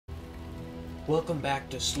Welcome back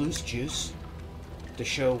to Sluice Juice, the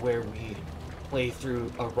show where we play through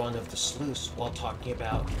a run of the sluice while talking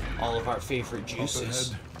about all of our favorite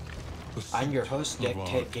juices. I'm your host,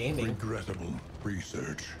 Ted Gaming. Regrettable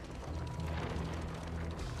research.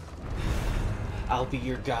 I'll be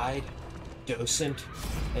your guide, docent,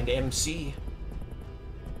 and MC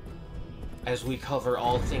as we cover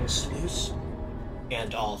all things sluice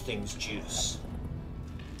and all things juice.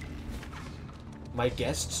 My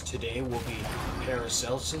guests today will be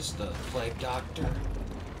Paracelsus, the plague doctor,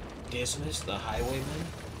 Dismas, the highwayman,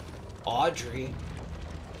 Audrey,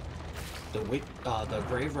 the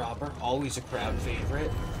grave robber, always a crowd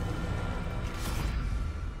favorite,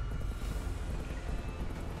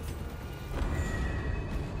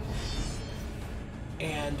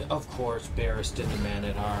 and of course Barristan, the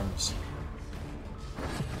man-at-arms.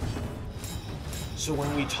 So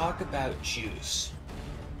when we talk about juice,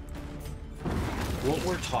 what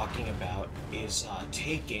we're talking about is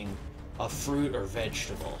taking a fruit or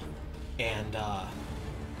vegetable and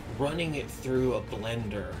running it through a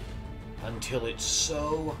blender until it's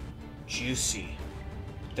so juicy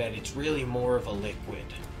that it's really more of a liquid,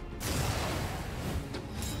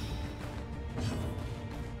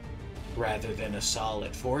 rather than a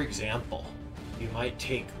solid. For example, you might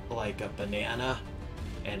take like a banana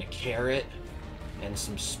and a carrot and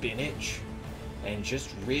some spinach and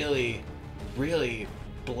just really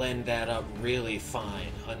blend that up really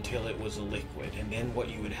fine until it was a liquid, and then what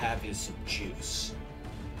you would have is some juice.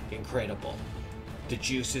 Incredible. The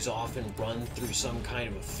juice is often run through some kind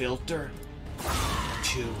of a filter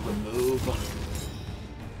to remove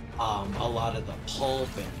a lot of the pulp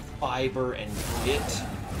and fiber and grit,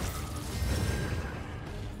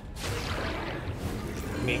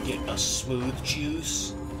 make it a smooth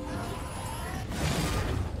juice.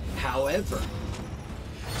 However,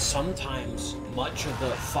 sometimes much of the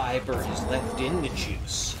fiber is left in the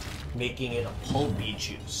juice, making it a pulpy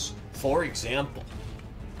juice. For example,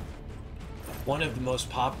 one of the most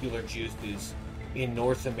popular juices in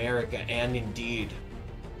North America and indeed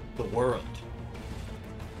the world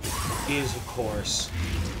is, of course,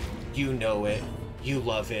 you know it, you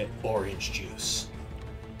love it, orange juice.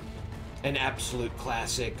 An absolute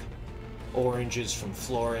classic. Oranges from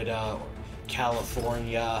Florida or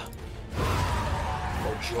California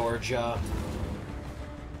or Georgia,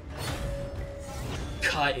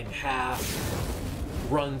 cut in half,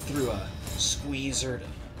 run through a squeezer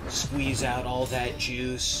to squeeze out all that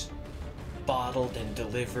juice, bottled and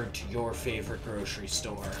delivered to your favorite grocery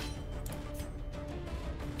store.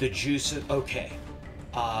 The juice, okay,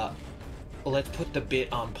 let's put the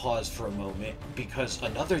bit on pause for a moment, because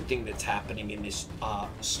another thing that's happening in this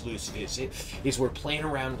sluice visit is we're playing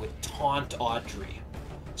around with Taunt Audrey.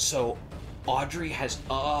 So Audrey has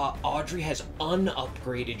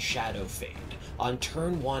unupgraded Shadow Fade. On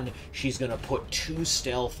turn 1, she's gonna put 2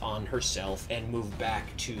 stealth on herself and move back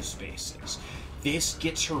 2 spaces. This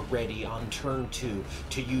gets her ready on turn 2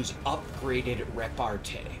 to use upgraded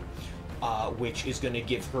Repartee, which is gonna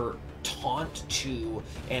give her Taunt 2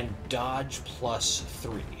 and Dodge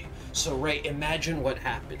 +3. So right, imagine what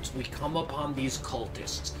happens. We come upon these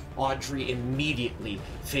cultists. Audrey immediately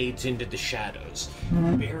fades into the shadows.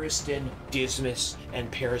 Barristan, Dismas, and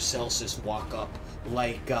Paracelsus walk up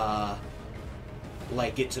like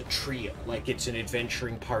it's a trio, like it's an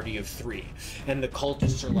adventuring party of 3. And the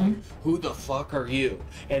cultists are like, who the fuck are you?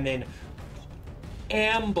 And then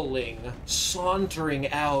ambling, sauntering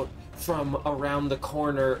out from around the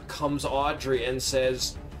corner comes Audrey and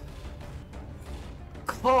says,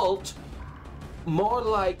 "Cult? More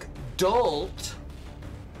like dolt."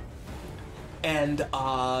 And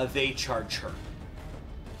they charge her,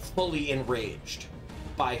 fully enraged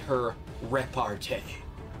by her repartee.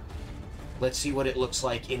 Let's see what it looks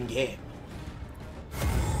like in game.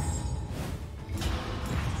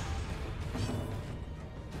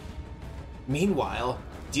 Meanwhile,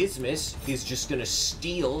 Dismas is just gonna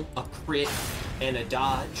steal a crit and a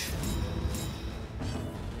dodge.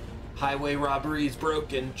 Highway robbery is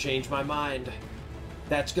broken. Change my mind.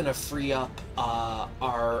 That's gonna free up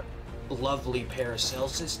our lovely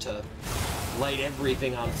Paracelsus to light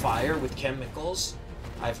everything on fire with chemicals.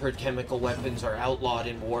 I've heard chemical weapons are outlawed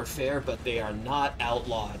in warfare, but they are not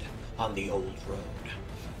outlawed on the old road.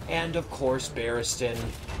 And of course, Barristan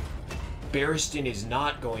is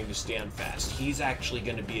not going to stand fast. He's actually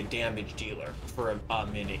going to be a damage dealer for a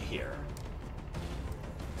minute here.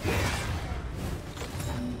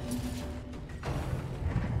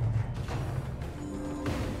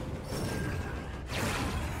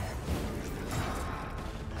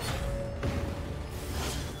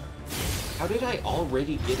 How did I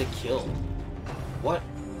already get a kill? What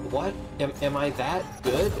What? Am I that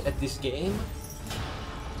good at this game?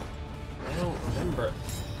 I don't remember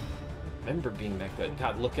being that good.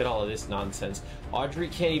 God, look at all of this nonsense. Audrey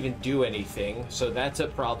can't even do anything, so that's a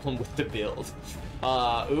problem with the build.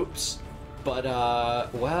 Oops. But,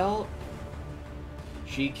 well,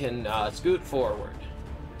 she can, scoot forward.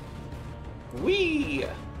 Whee!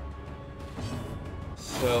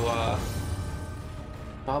 So,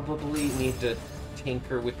 probably need to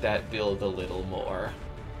tinker with that build a little more.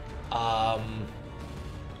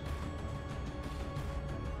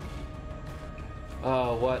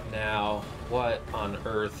 Oh, what now? What on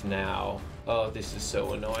earth now? Oh, this is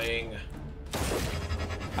so annoying.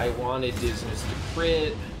 I wanted Dismas to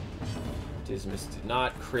crit. Dismas did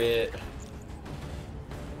not crit.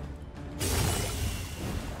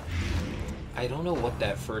 I don't know what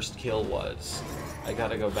that first kill was. I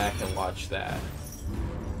gotta go back and watch that.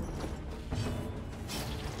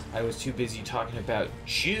 I was too busy talking about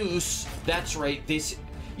juice. That's right, this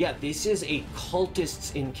is a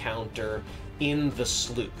cultist's encounter in the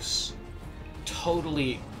sluice.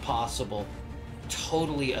 Totally possible.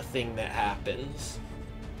 Totally a thing that happens.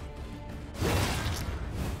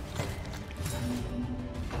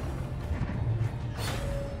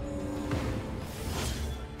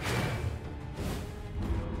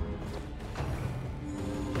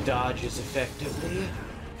 Dodges effectively.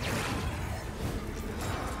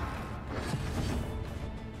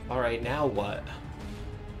 Alright, now what?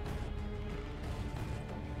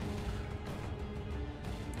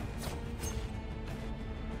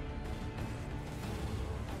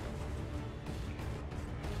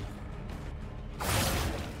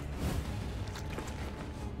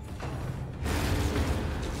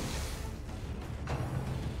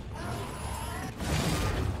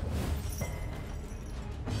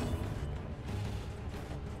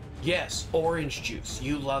 Yes, orange juice.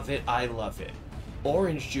 You love it, I love it.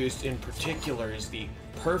 Orange juice in particular is the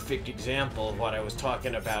perfect example of what I was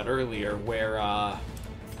talking about earlier, where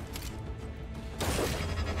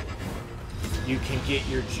you can get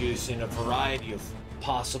your juice in a variety of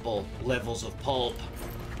possible levels of pulp.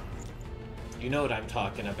 You know what I'm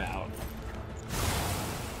talking about.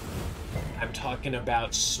 I'm talking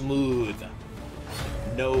about smooth,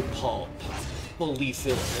 no pulp, fully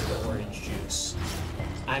filtered orange juice.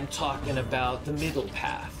 I'm talking about the middle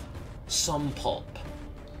path, some pulp,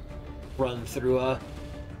 run through a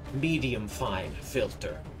medium fine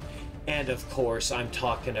filter. And of course, I'm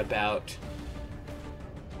talking about,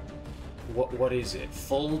 what is it,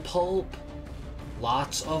 full pulp?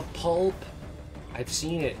 Lots of pulp? I've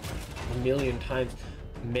seen it a million times.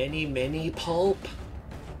 Many pulp?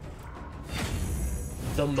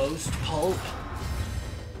 The most pulp?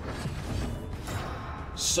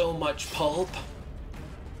 So much pulp?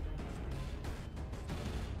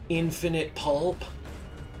 Infinite pulp?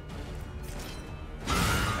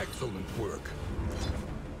 Excellent work.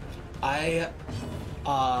 I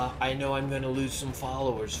know I'm gonna lose some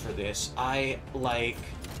followers for this. I like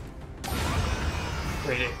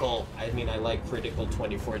critical. I like critical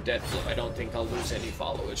 24 Deathblow. I don't think I'll lose any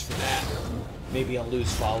followers for that. Maybe I'll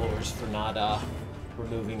lose followers for not,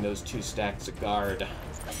 removing those 2 stacks of guard.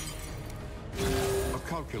 A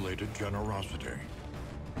calculated generosity,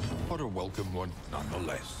 but a welcome one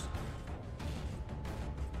nonetheless.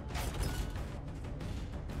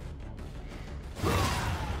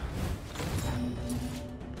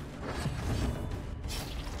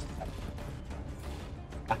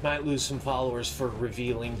 I might lose some followers for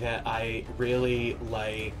revealing that I really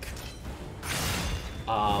like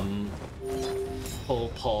full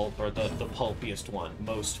pulp, or the pulpiest one,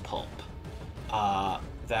 most pulp.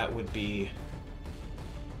 That would be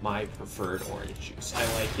my preferred orange juice. I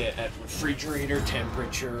like it at refrigerator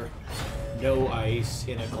temperature, no ice,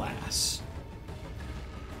 in a glass.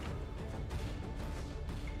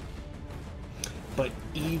 But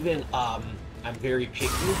even, I'm very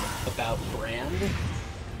picky about brand.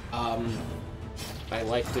 I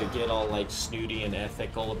like to get all, like, snooty and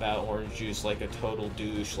ethical about orange juice, like a total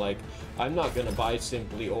douche. Like, I'm not gonna buy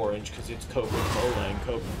Simply Orange because it's Coca-Cola, and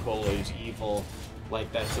Coca-Cola is evil. Like,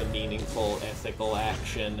 that's a meaningful, ethical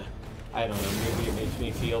action. I don't know, maybe it makes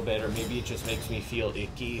me feel better. Maybe it just makes me feel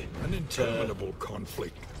icky. An interminable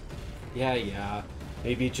conflict. Yeah.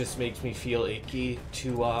 Maybe it just makes me feel icky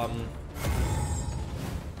to,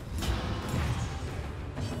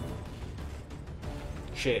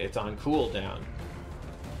 Shit, it's on cooldown.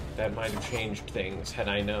 That might have changed things had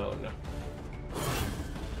I known.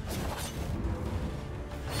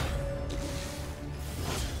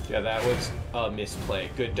 Yeah, that was a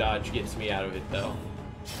misplay. Good dodge gets me out of it, though.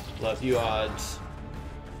 Love you, odds.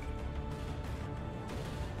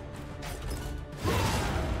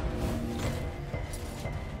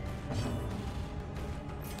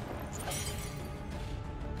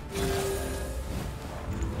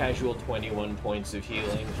 Casual 21 points of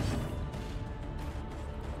healing.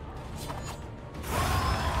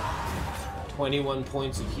 "21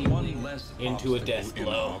 points of healing into a death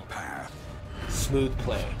blow." Smooth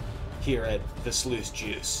play here at the Sluice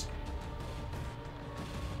Juice.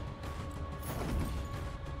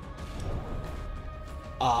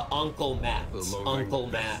 Uncle Matt's. Uncle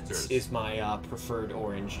Matt's is my preferred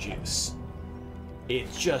orange juice.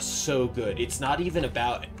 It's just so good. It's not even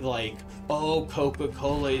about, like, oh,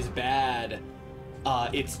 Coca-Cola is bad.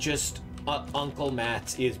 It's just Uncle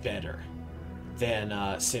Matt's is better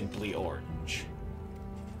than Simply Orange.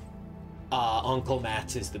 Uncle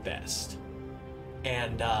Matt's is the best.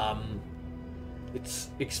 And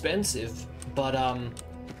it's expensive, but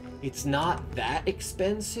it's not that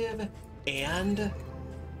expensive, and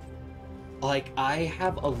like, I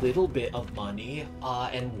have a little bit of money,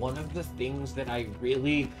 and one of the things that I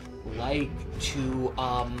really like to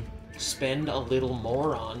spend a little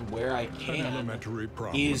more on where I can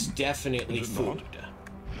is definitely food.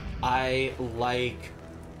 I like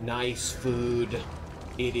nice food.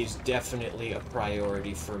 It is definitely a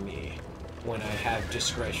priority for me when I have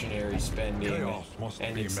discretionary spending,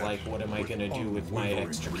 and it's like, what am I gonna do with my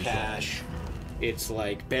extra cash? It's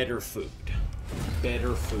like, better food,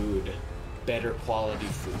 better quality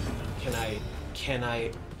food. Can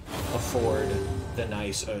I afford the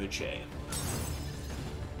nice OJ?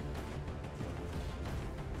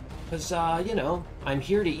 Because you know, I'm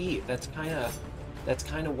here to eat. That's kind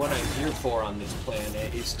of what I'm here for on this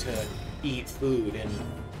planet, is to eat food. And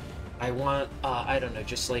I want, I don't know,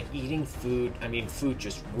 just like eating food. I mean, food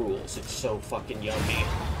just rules. It's so fucking yummy.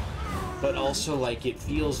 But also, like, it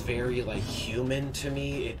feels very, like, human to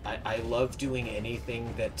me. I love doing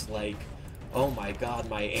anything that's like, oh my god,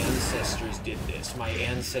 my ancestors did this. My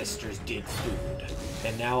ancestors did food.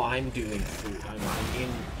 And now I'm doing food. I'm in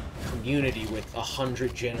community with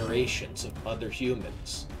 100 generations of other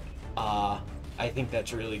humans. I think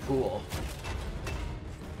that's really cool.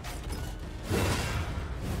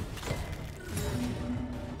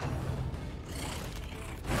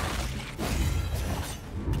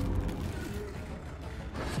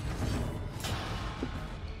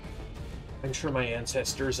 I'm sure my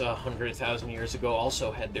ancestors 100,000 years ago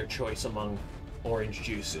also had their choice among orange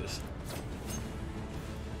juices.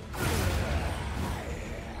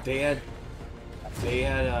 They had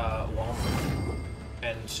Walmart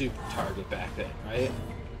and Super Target back then, right?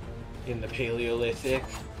 In the Paleolithic.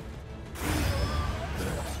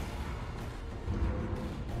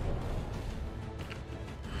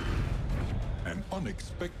 An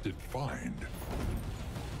unexpected find.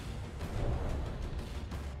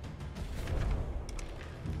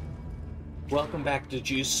 Welcome back to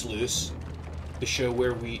Juice Sluice, the show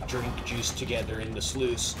where we drink juice together in the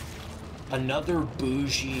sluice. Another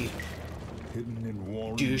bougie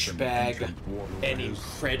douchebag and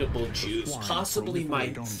incredible juice, possibly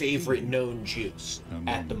my favorite known juice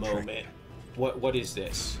at the moment. What is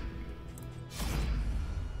this?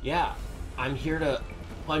 Yeah, I'm here to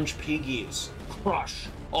punch piggies, crush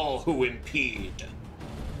all who impede.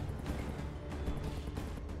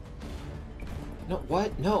 No,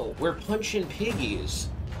 what? No, we're punching piggies.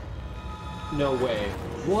 No way.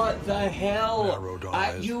 What the hell?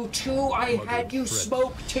 You two, I had you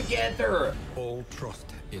smoke together. All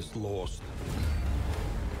trust is lost.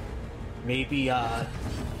 Maybe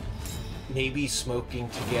smoking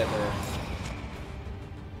together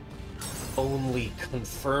only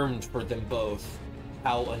confirmed for them both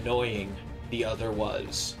how annoying the other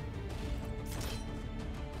was.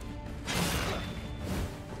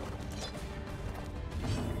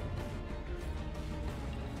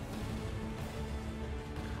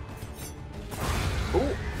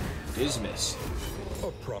 Ooh, Dismas.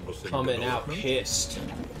 Coming out pissed.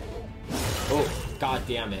 Oh, god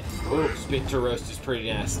damn it. Oh, Spit to Roast is pretty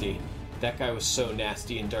nasty. That guy was so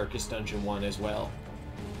nasty in Darkest Dungeon 1 as well.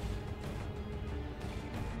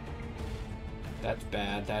 That's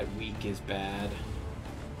bad. That weak is bad.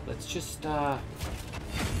 Let's just,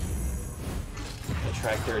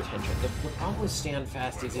 attract their attention. The problem with Stand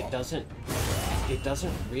Fast is it doesn't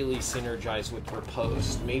really synergize with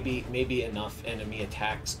Riposte. Maybe enough enemy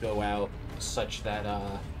attacks go out such that,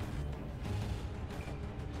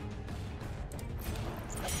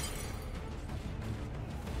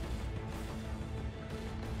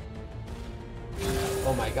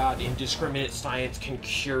 oh my god, Indiscriminate Science can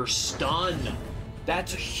cure stun!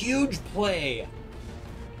 That's a huge play!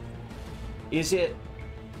 Is it?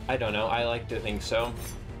 I don't know, I like to think so.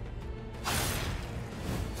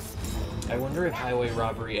 I wonder if Highway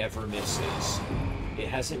Robbery ever misses. It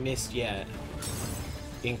hasn't missed yet.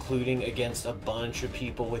 Including against a bunch of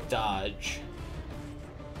people with dodge.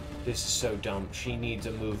 This is so dumb. She needs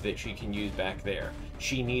a move that she can use back there.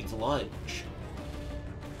 She needs lunge.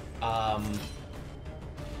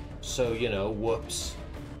 So, you know, whoops.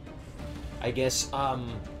 I guess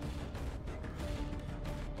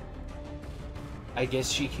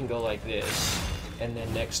she can go like this, and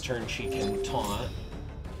then next turn she can taunt.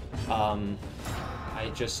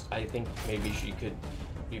 I think maybe she could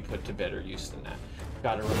be put to better use than that.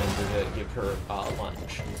 Gotta remember to give her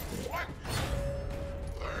lunge.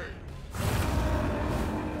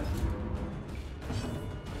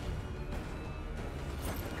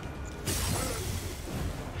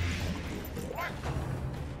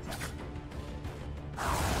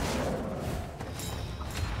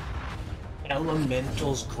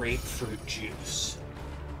 Elemental's grapefruit juice.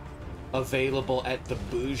 Available at the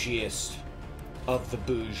bougiest of the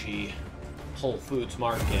bougie Whole Foods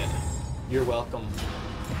Market. You're welcome,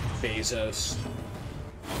 Bezos.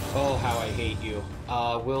 Oh, how I hate you.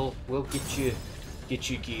 We'll get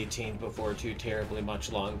you guillotined before too terribly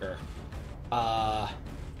much longer.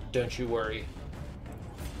 Don't you worry.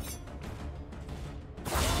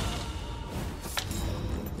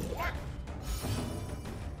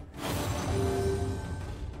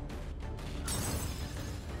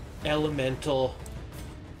 Elemental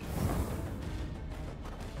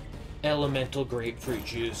grapefruit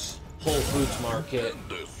juice. Whole Foods Market.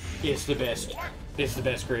 It's the best. It's the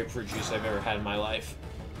best grapefruit juice I've ever had in my life.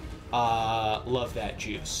 Love that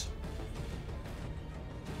juice.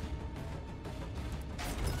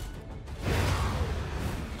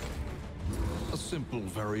 A simple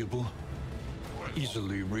variable,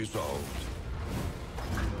 easily resolved.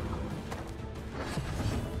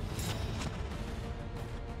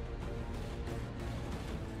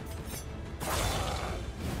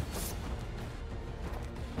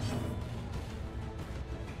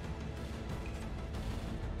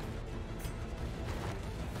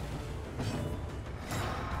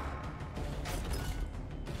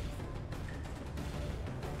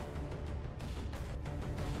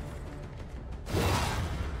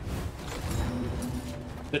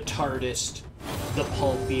 The tartest, the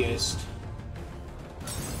pulpiest.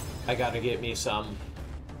 I gotta get me some.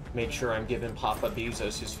 Make sure I'm giving Papa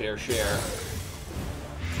Bezos his fair share.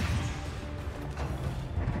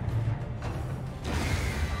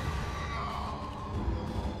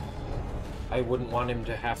 I wouldn't want him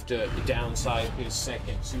to have to downsize his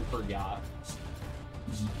second super yacht.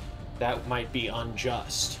 That might be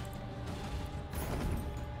unjust.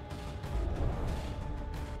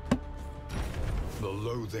 The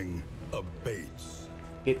loathing abates.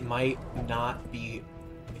 It might not be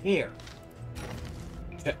fair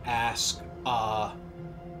to ask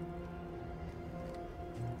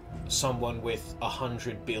someone with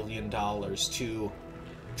 $100 billion to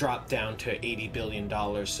drop down to $80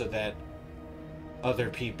 billion so that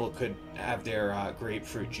other people could have their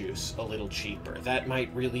grapefruit juice a little cheaper. That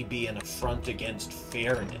might really be an affront against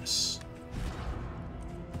fairness.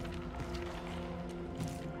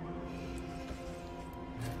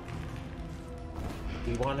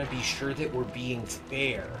 We want to be sure that we're being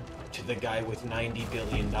fair to the guy with $90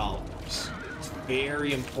 billion. It's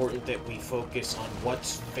very important that we focus on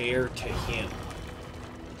what's fair to him.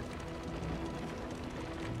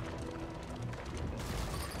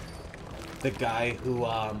 The guy who,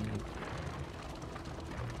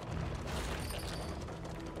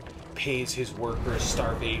 pays his workers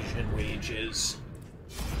starvation wages.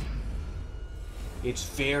 It's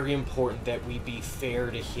very important that we be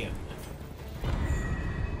fair to him.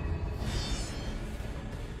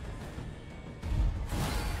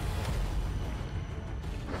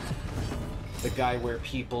 The guy where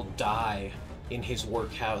people die in his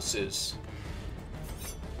workhouses,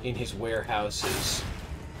 in his warehouses,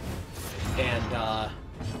 and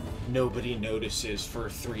nobody notices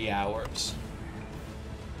for 3 hours.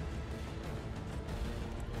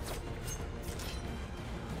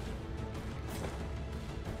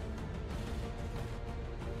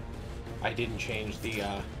 I didn't change the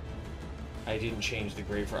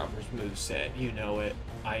Grave Robbers moveset. You know it.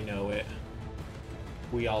 I know it.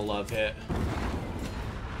 We all love it.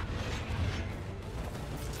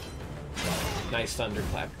 Nice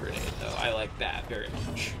thunderclap grenade, though. I like that very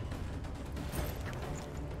much.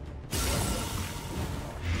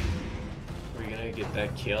 Are we gonna get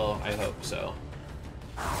that kill? I hope so.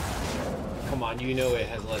 Come on, you know it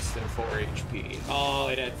has less than 4 HP. Oh,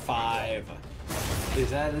 it had 5. Is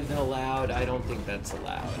that even allowed? I don't think that's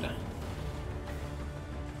allowed.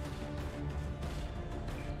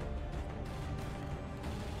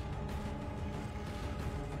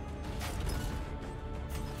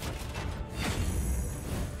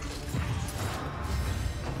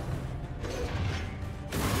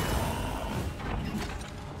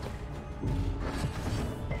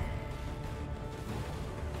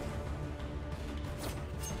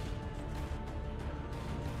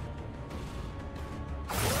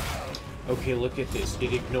 Okay, look at this.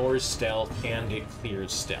 It ignores stealth and it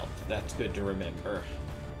clears stealth. That's good to remember.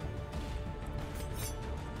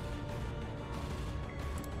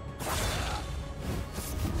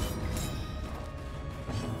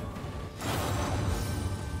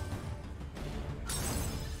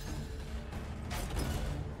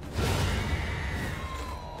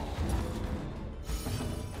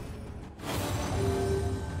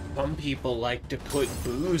 Some people like to put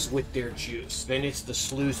booze with their juice. Then it's the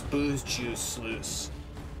Sluice Juice Sluice.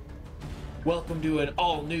 Welcome to an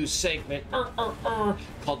all-new segment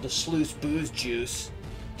called the Sluice Juice,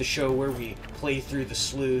 the show where we play through the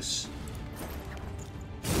sluice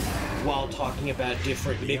while talking about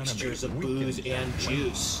different mixtures of booze and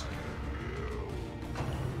juice.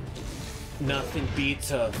 Nothing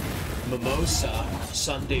beats a mimosa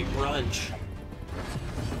Sunday brunch.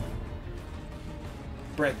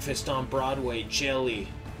 Breakfast on Broadway, jelly,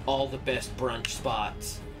 all the best brunch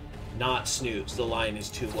spots. Not snooze, the line is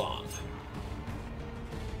too long.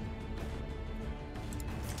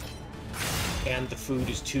 And the food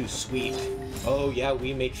is too sweet. Oh yeah,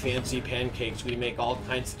 we make fancy pancakes. We make all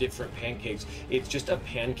kinds of different pancakes. It's just a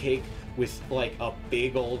pancake with like a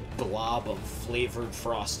big old blob of flavored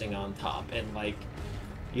frosting on top. And like,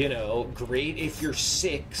 you know, great if you're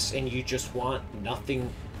 6 and you just want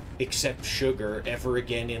nothing except sugar ever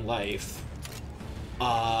again in life.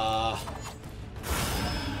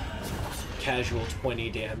 Casual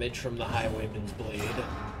 20 damage from the Highwayman's Blade.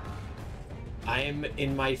 I am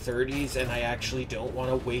in my 30s and I actually don't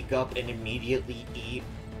want to wake up and immediately eat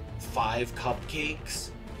 5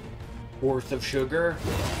 cupcakes worth of sugar.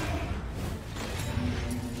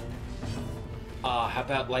 How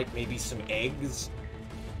about like maybe some eggs?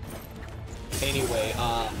 Anyway,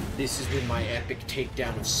 this has been my epic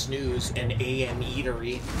takedown of Snooze, an AM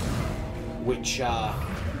eatery, which,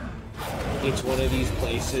 it's one of these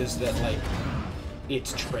places that, like,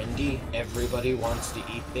 it's trendy, everybody wants to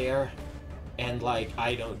eat there, and, like,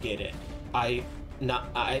 I don't get it.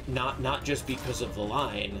 Not just because of the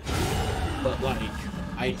line, but, like,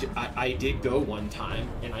 I did go one time,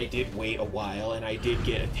 and I did wait a while, and I did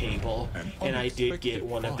get a table, and I did get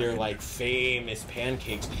one of their, like, famous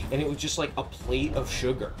pancakes, and it was just, like, a plate of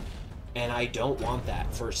sugar, and I don't want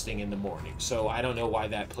that first thing in the morning, so I don't know why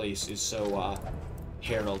that place is so,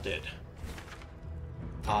 heralded.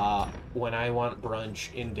 When I want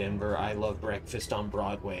brunch in Denver, I love breakfast on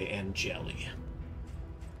Broadway and jelly.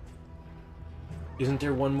 Isn't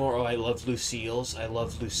there one more? Oh, I love Lucille's. I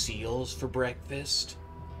love Lucille's for breakfast.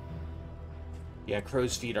 Yeah,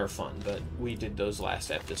 crow's feet are fun, but we did those last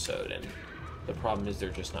episode, and the problem is they're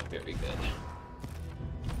just not very good.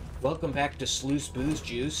 Welcome back to Sluice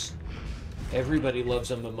Juice. Everybody loves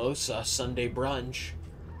a mimosa Sunday brunch,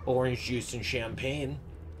 orange juice and champagne.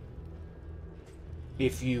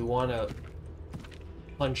 If you want to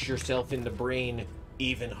punch yourself in the brain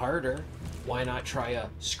even harder, why not try a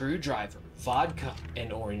screwdriver, vodka,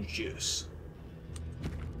 and orange juice?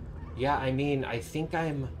 Yeah, I mean, I think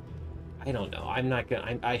I don't know. I'm not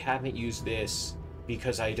gonna... I haven't used this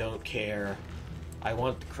because I don't care. I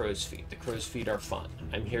want the crow's feet. The crow's feet are fun.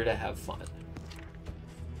 I'm here to have fun.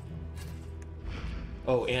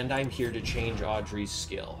 Oh, and I'm here to change Audrey's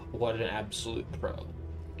skill. What an absolute pro.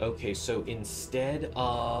 Okay, so instead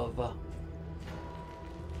of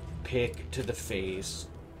pick to the face,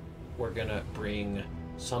 we're gonna bring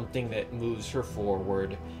something that moves her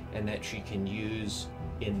forward and that she can use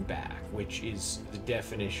in back, which is the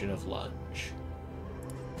definition of lunge.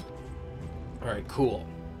 Alright, cool.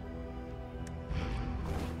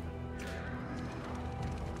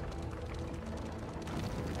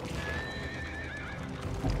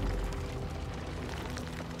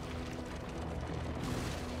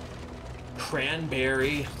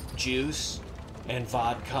 Cranberry juice and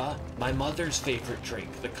vodka, my mother's favorite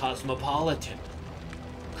drink, the Cosmopolitan.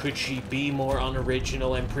 Could she be more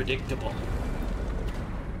unoriginal and predictable?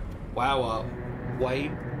 Wow, a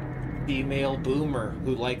white female boomer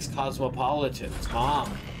who likes Cosmopolitans.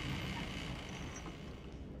 Mom,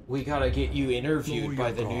 we gotta get you interviewed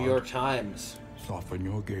by the New York Times. Soften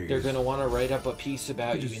your gaze. They're gonna want to write up a piece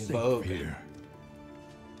about you in Vogue. Here.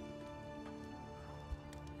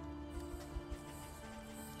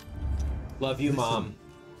 Love you, Mom.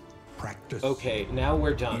 Practice. Okay, now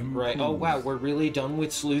we're done, right? Oh, wow, we're really done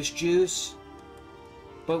with Sluice Juice?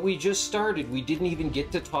 But we just started. We didn't even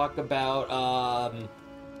get to talk about,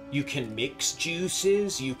 you can mix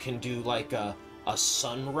juices. You can do, like, a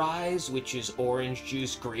sunrise, which is orange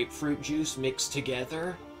juice, grapefruit juice mixed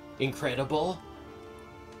together. Incredible.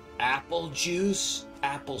 Apple juice,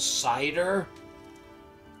 apple cider.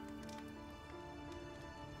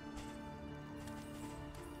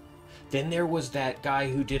 Then there was that guy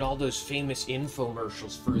who did all those famous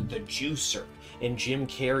infomercials for the juicer, and Jim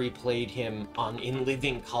Carrey played him on In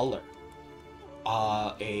Living Color,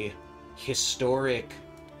 a historic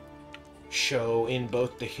show in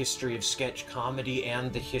both the history of sketch comedy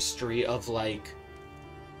and the history of, like,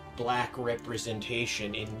 black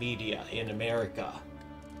representation in media in America.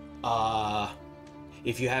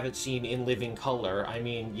 If you haven't seen In Living Color, I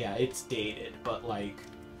mean, yeah, it's dated, but, like,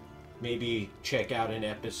 maybe check out an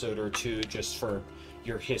episode or two just for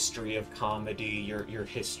your history of comedy, your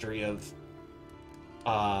history of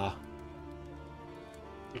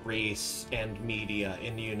race and media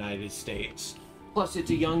in the United States. Plus, it's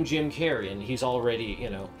a young Jim Carrey, and he's already, you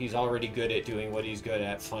know, he's already good at doing what he's good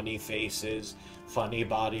at. Funny faces, funny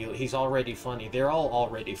body. He's already funny. They're all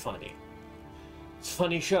already funny. It's a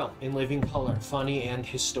funny show, In Living Color. Funny and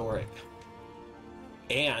historic.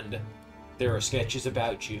 And there are sketches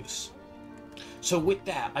about juice. So with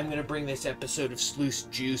that, I'm going to bring this episode of Sluice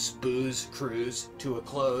Juice Booze Cruise to a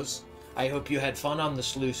close. I hope you had fun on the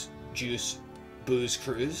Sluice Juice Booze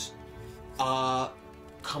Cruise.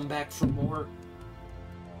 Come back for more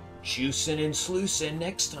juicing and sluicing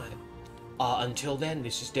next time. Until then,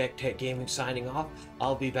 this is Deck Tech Gaming signing off.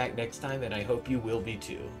 I'll be back next time, and I hope you will be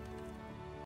too.